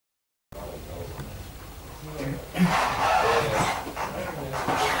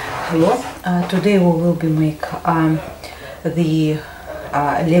Hello, today we will be make the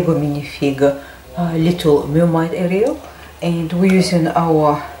Lego minifig Little Mermaid Ariel, and we're using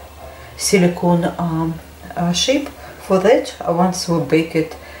our silicone shape. For that, once we bake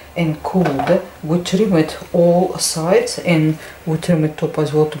it and cooled, we trim it all sides and we trim it top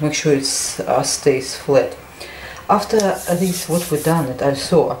as well to make sure it stays flat. After this, what we done it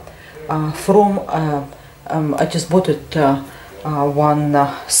also I just bought it one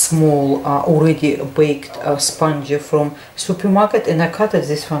small already baked sponge from supermarket, and I cut it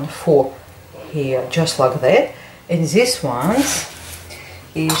this one for here just like that. And this ones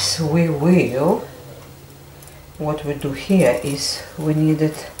is what we do here is we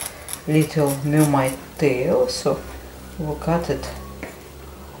needed little mermaid tail, so we'll cut it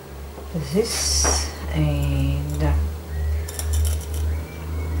this and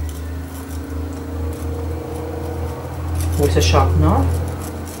with a sharp knife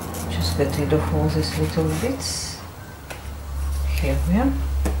just get rid of all these little bits. Here we are,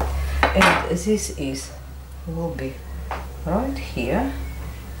 and this will be right here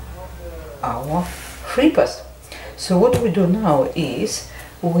our flippers. So what we do now is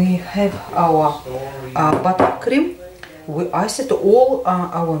we have our buttercream. We ice it all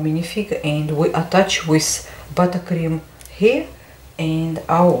our minifig and we attach with buttercream here and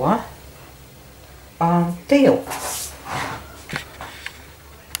our tail.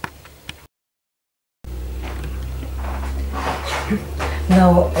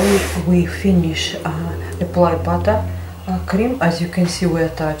 Now we finish apply butter cream. As you can see, we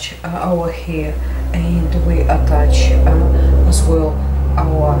attach our hair and we attach as well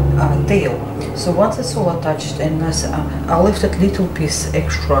our tail. So once it's all attached, and I left a little piece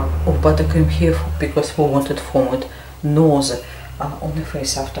extra of buttercream here because we wanted to form it nose on the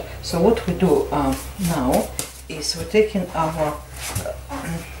face after. So what we do now is we're taking our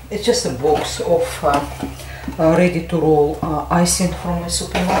it's just a box of ready to roll icing from a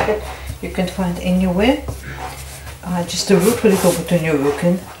supermarket. You can find anywhere. Just to work a little bit on your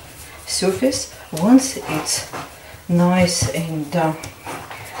working surface. Once it's nice and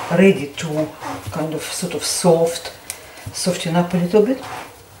ready to kind of sort of soften up a little bit,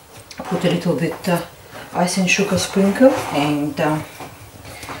 put a little bit icing sugar sprinkle and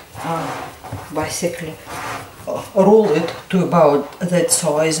basically roll it to about that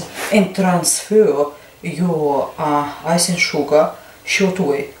size and transfer your icing sugar short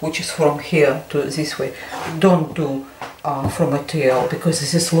way, which is from here to this way. Don't do from a tail because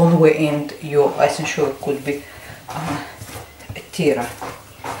this is long way and your icing sugar could be tear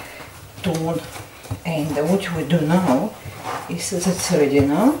torn. And what we do now is that's ready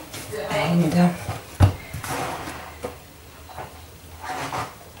now, and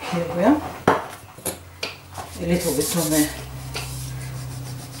here we are, a little bit on the,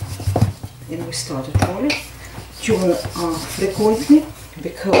 and we started rolling. Turn frequently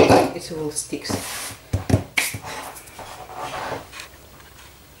because it will stick.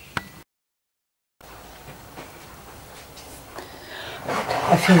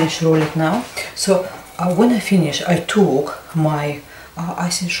 I finished rolling now. So when I finish, I took my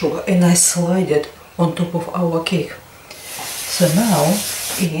icing sugar and I slide it on top of our cake. So now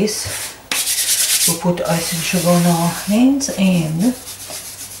is we put icing sugar on our hands, and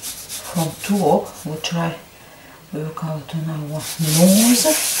from top we try work out on our nose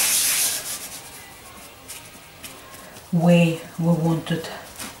where we want it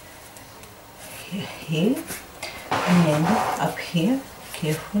here, and up here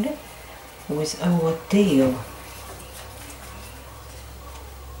carefully with our tail.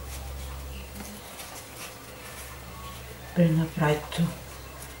 Bring up right to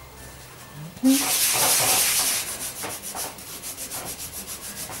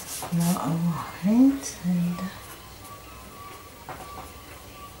now our hands, and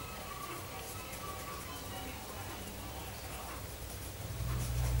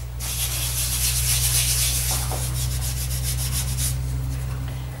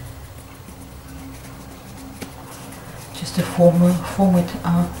just to form it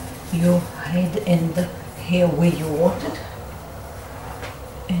your head and the hair where you want it,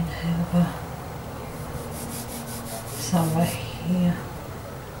 and have somewhere here.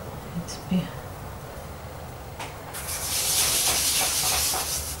 Let's be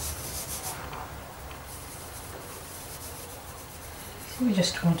so we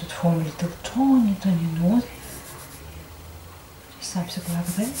just wanted to form a little tiny nose, just something like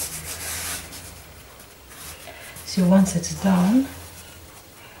that. So once it's done,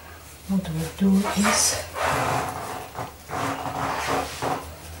 what we'll do is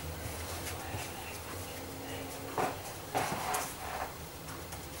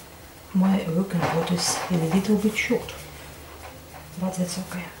my working board is a little bit short, but that's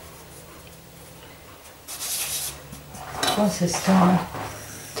okay. Once it's done,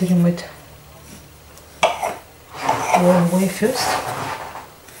 trim it one way first.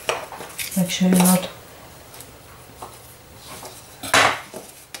 Make sure you're not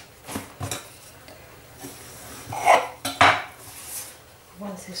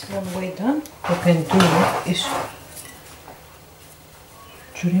once it's one way done, what you can do is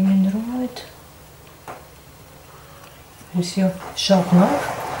trim it right with your sharp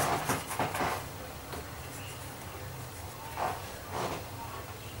knife.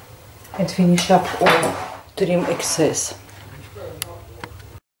 And finish up all trim excess.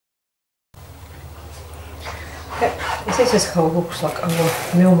 Okay, this is how it looks like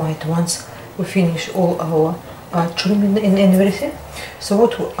our Mermaid once we finish all our trimming and everything. So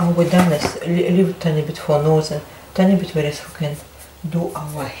what we done is leave a tiny bit for nose and tiny bit where we can do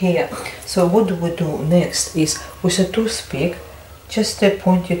our hair. So what do we do next is with a toothpick, just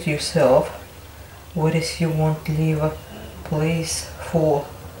point it yourself where is you want to leave a place for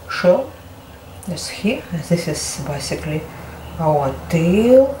shell. Yes, here, this is basically our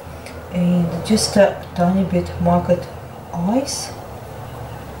tail, and just a tiny bit marked eyes.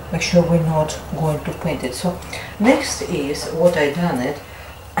 Make sure we're not going to paint it. So next is what I done it.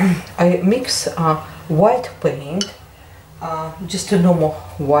 I mix white paint, just a normal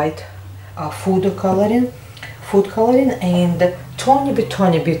white food coloring, and tiny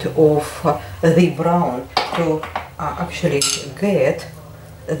bit of the brown to actually get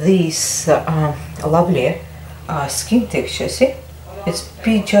this lovely skin texture. See, it's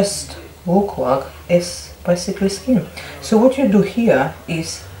just look like it's basically skin. So what you do here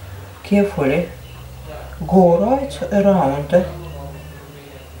is carefully go right around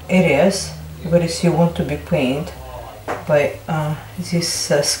areas where you want to be painted by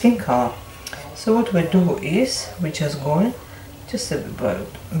this skin color. So what we do is we just go just about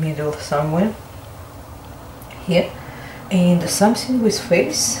middle somewhere here, and something with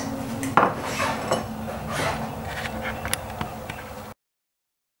face.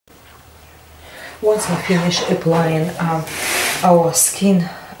 Once we finish applying our skin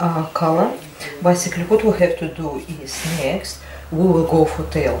color, basically what we have to do is next we will go for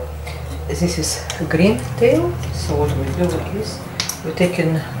tail. This is green tail, so what we do is we're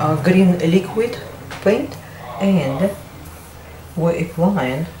taking green liquid paint and we're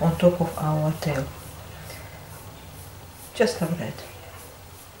applying on top of our tail. Just like that.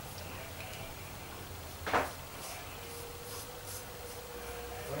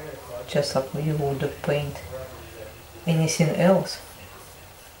 Just like we would paint anything else.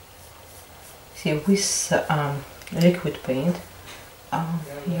 See, with liquid paint,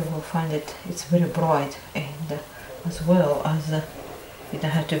 you will find it's very bright, and as well as you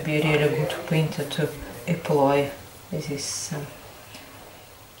don't have to be a really good painter to apply this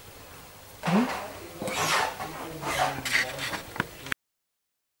paint.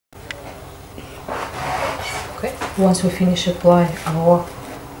 Okay, once we finish applying our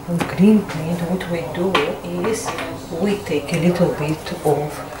green paint, what we do is we take a little bit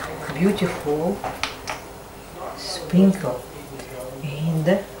of beautiful sprinkle, and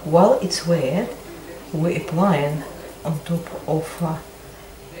while it's wet we applying on top of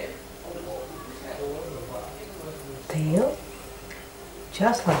tail,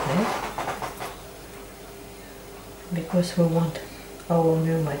 just like that, because we want our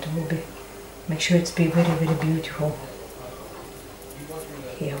mermaid will be, make sure it's be very beautiful.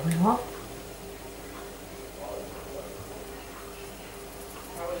 Here we are.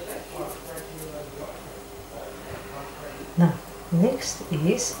 Now next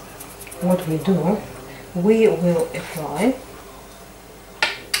is what we do, we will apply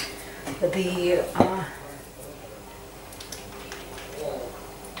the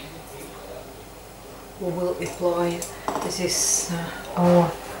we will apply this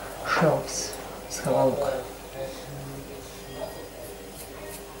our shells. Let's have a look.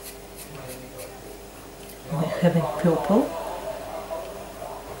 We're having purple,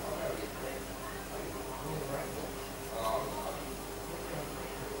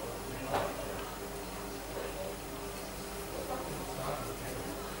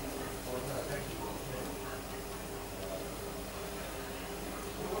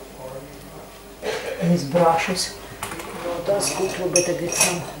 these brushes, that's good. We better get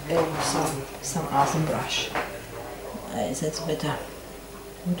some other brush. That's better.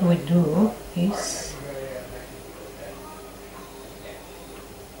 What we do is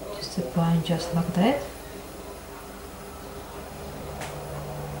just apply just like that.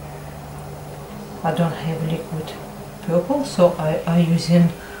 I don't have liquid purple, so I using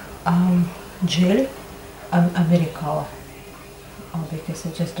gel Americala, because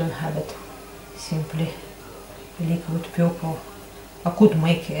I just don't have it. Simply liquid purple. I could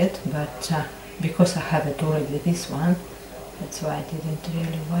make it, but because I have it already, this one, that's why I didn't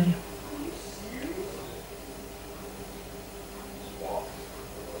really worry.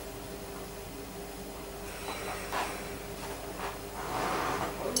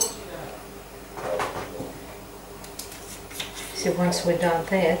 See, once we're done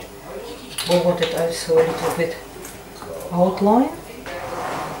that, we wanted also a little bit outline,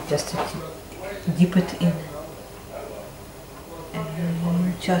 just to dip it in,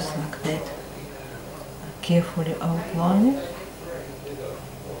 and just like that, carefully outline it.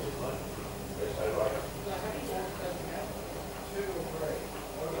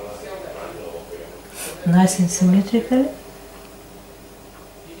 Nice and symmetrically.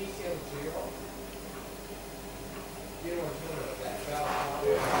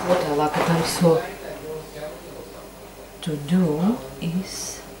 What I like it also to do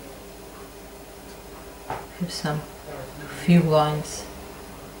is have some few lines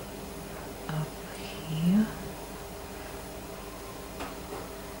up here,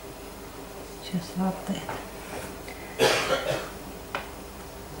 just like that.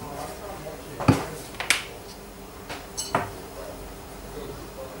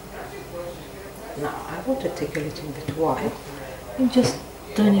 Now I want to take a little bit white and just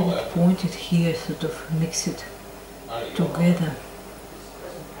tiny bit point it here, sort of mix it together,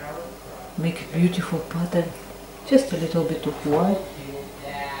 make a beautiful pattern. Just a little bit of white.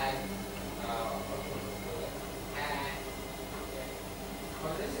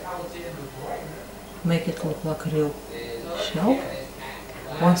 Make it look like a real shell.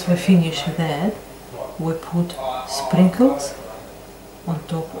 Once we finish that, we put sprinkles on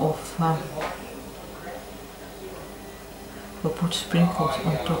top of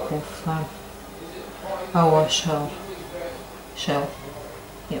our shell.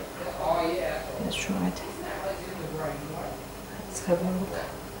 Yep, that's right. Let's have a look.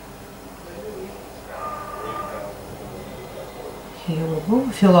 Here we go.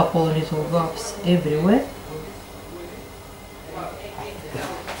 Fill up all little gaps everywhere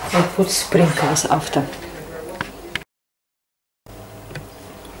and put sprinkles after.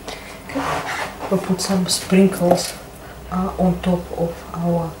 Okay. We put some sprinkles on top of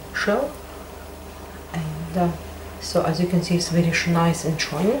our shell, and so as you can see, it's very nice and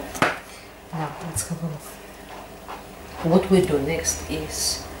shiny. Now let's have a look. What we do next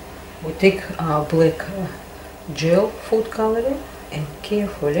is we take our black gel food coloring and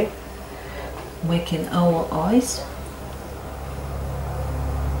carefully making our eyes.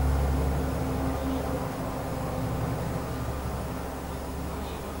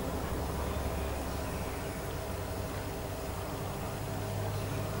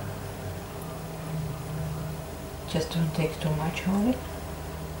 Just don't take too much on it.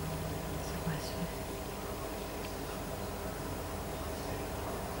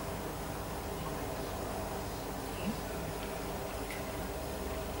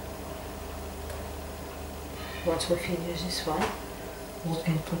 Once we finish this one, we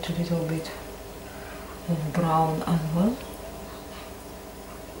can put a little bit of brown as well.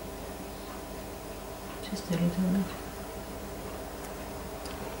 Just a little bit.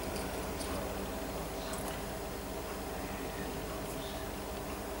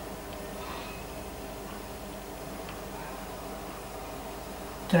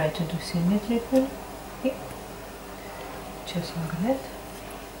 Try to do symmetrically, just like that.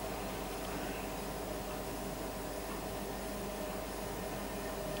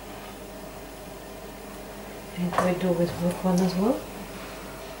 And we do with black one as well.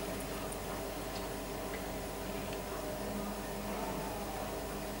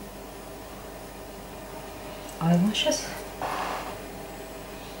 Eyelashes.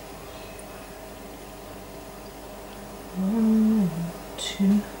 One,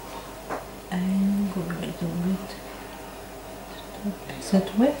 two, and go a little bit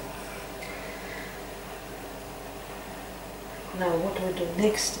that way. Now what we do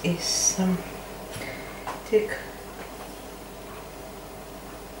next is take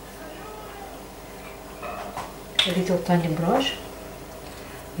a little tiny brush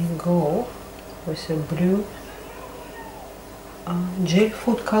and go with a blue gel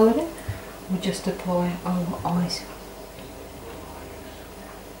food coloring. We just apply our eyes.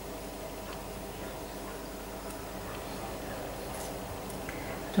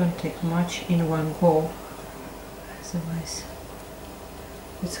 Don't take much in one go, otherwise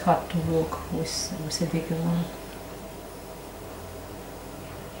it's hard to work with a bigger one.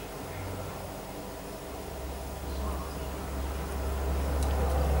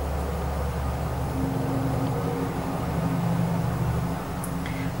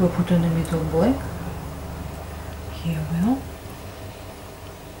 We put in the middle black. Here we are.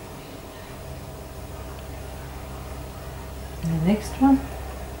 The next one.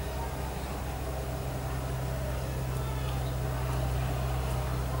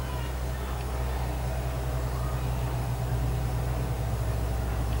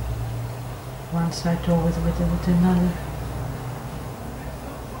 One side over with another.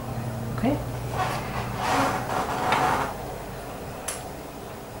 Okay.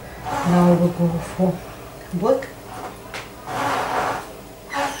 Now we'll go for black.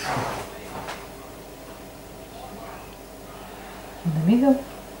 In the middle.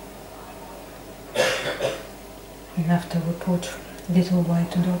 And after we put little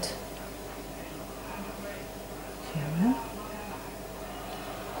white dots. Here we are.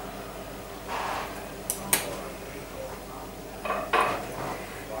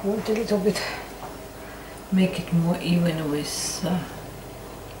 Want a little bit, make it more even with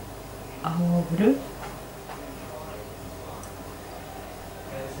our blue.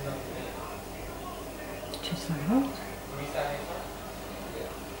 Just like that.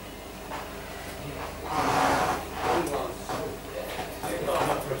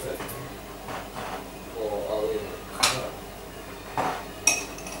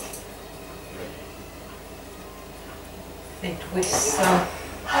 And with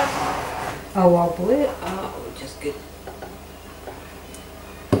our blue, we'll just get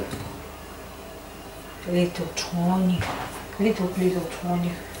little tiny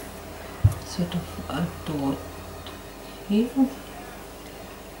sort of a dot here and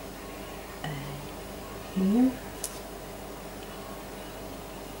here.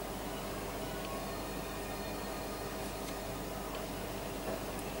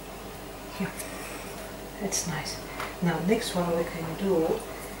 Yeah, that's nice. Now next one we can do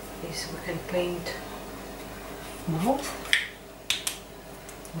is we can paint mouth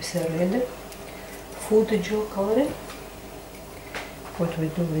with a red food gel coloring. What we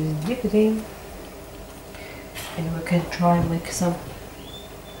do is kneading, and we can try and make some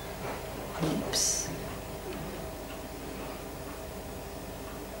lips.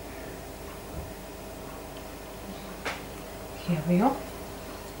 Here we are.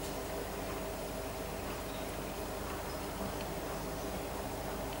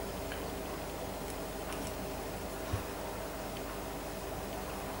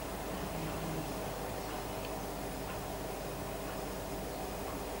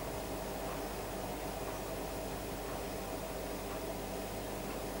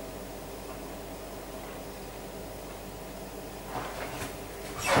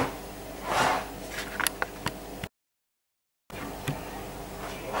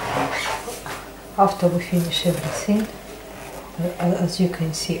 After we finish everything, as you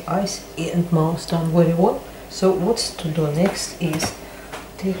can see, eyes and mouth done very well. So what's to do next is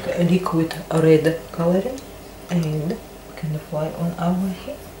take a liquid red coloring and we can apply on our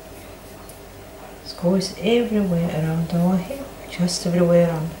hair. It goes everywhere around our hair, just everywhere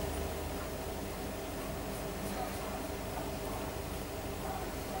around.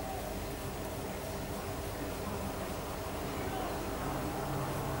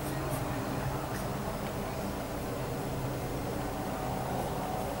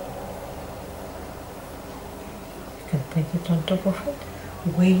 You can paint it on top of it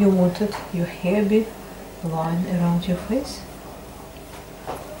where you wanted your hair be line around your face,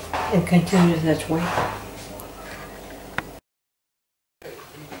 and continue that way.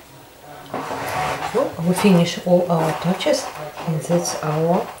 So we finish all our touches, and that's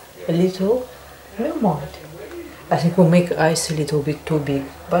our little mermaid. I think we'll make eyes a little bit too big,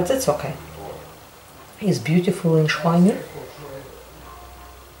 but that's okay. It's beautiful and shiny.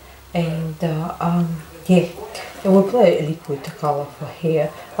 And yeah, and we apply a liquid color for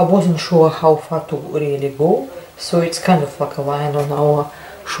hair. I wasn't sure how far to really go, so it's kind of like a line on our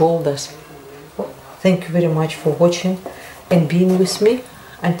shoulders. Well, thank you very much for watching and being with me.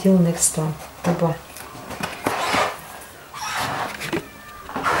 Until next time, bye bye.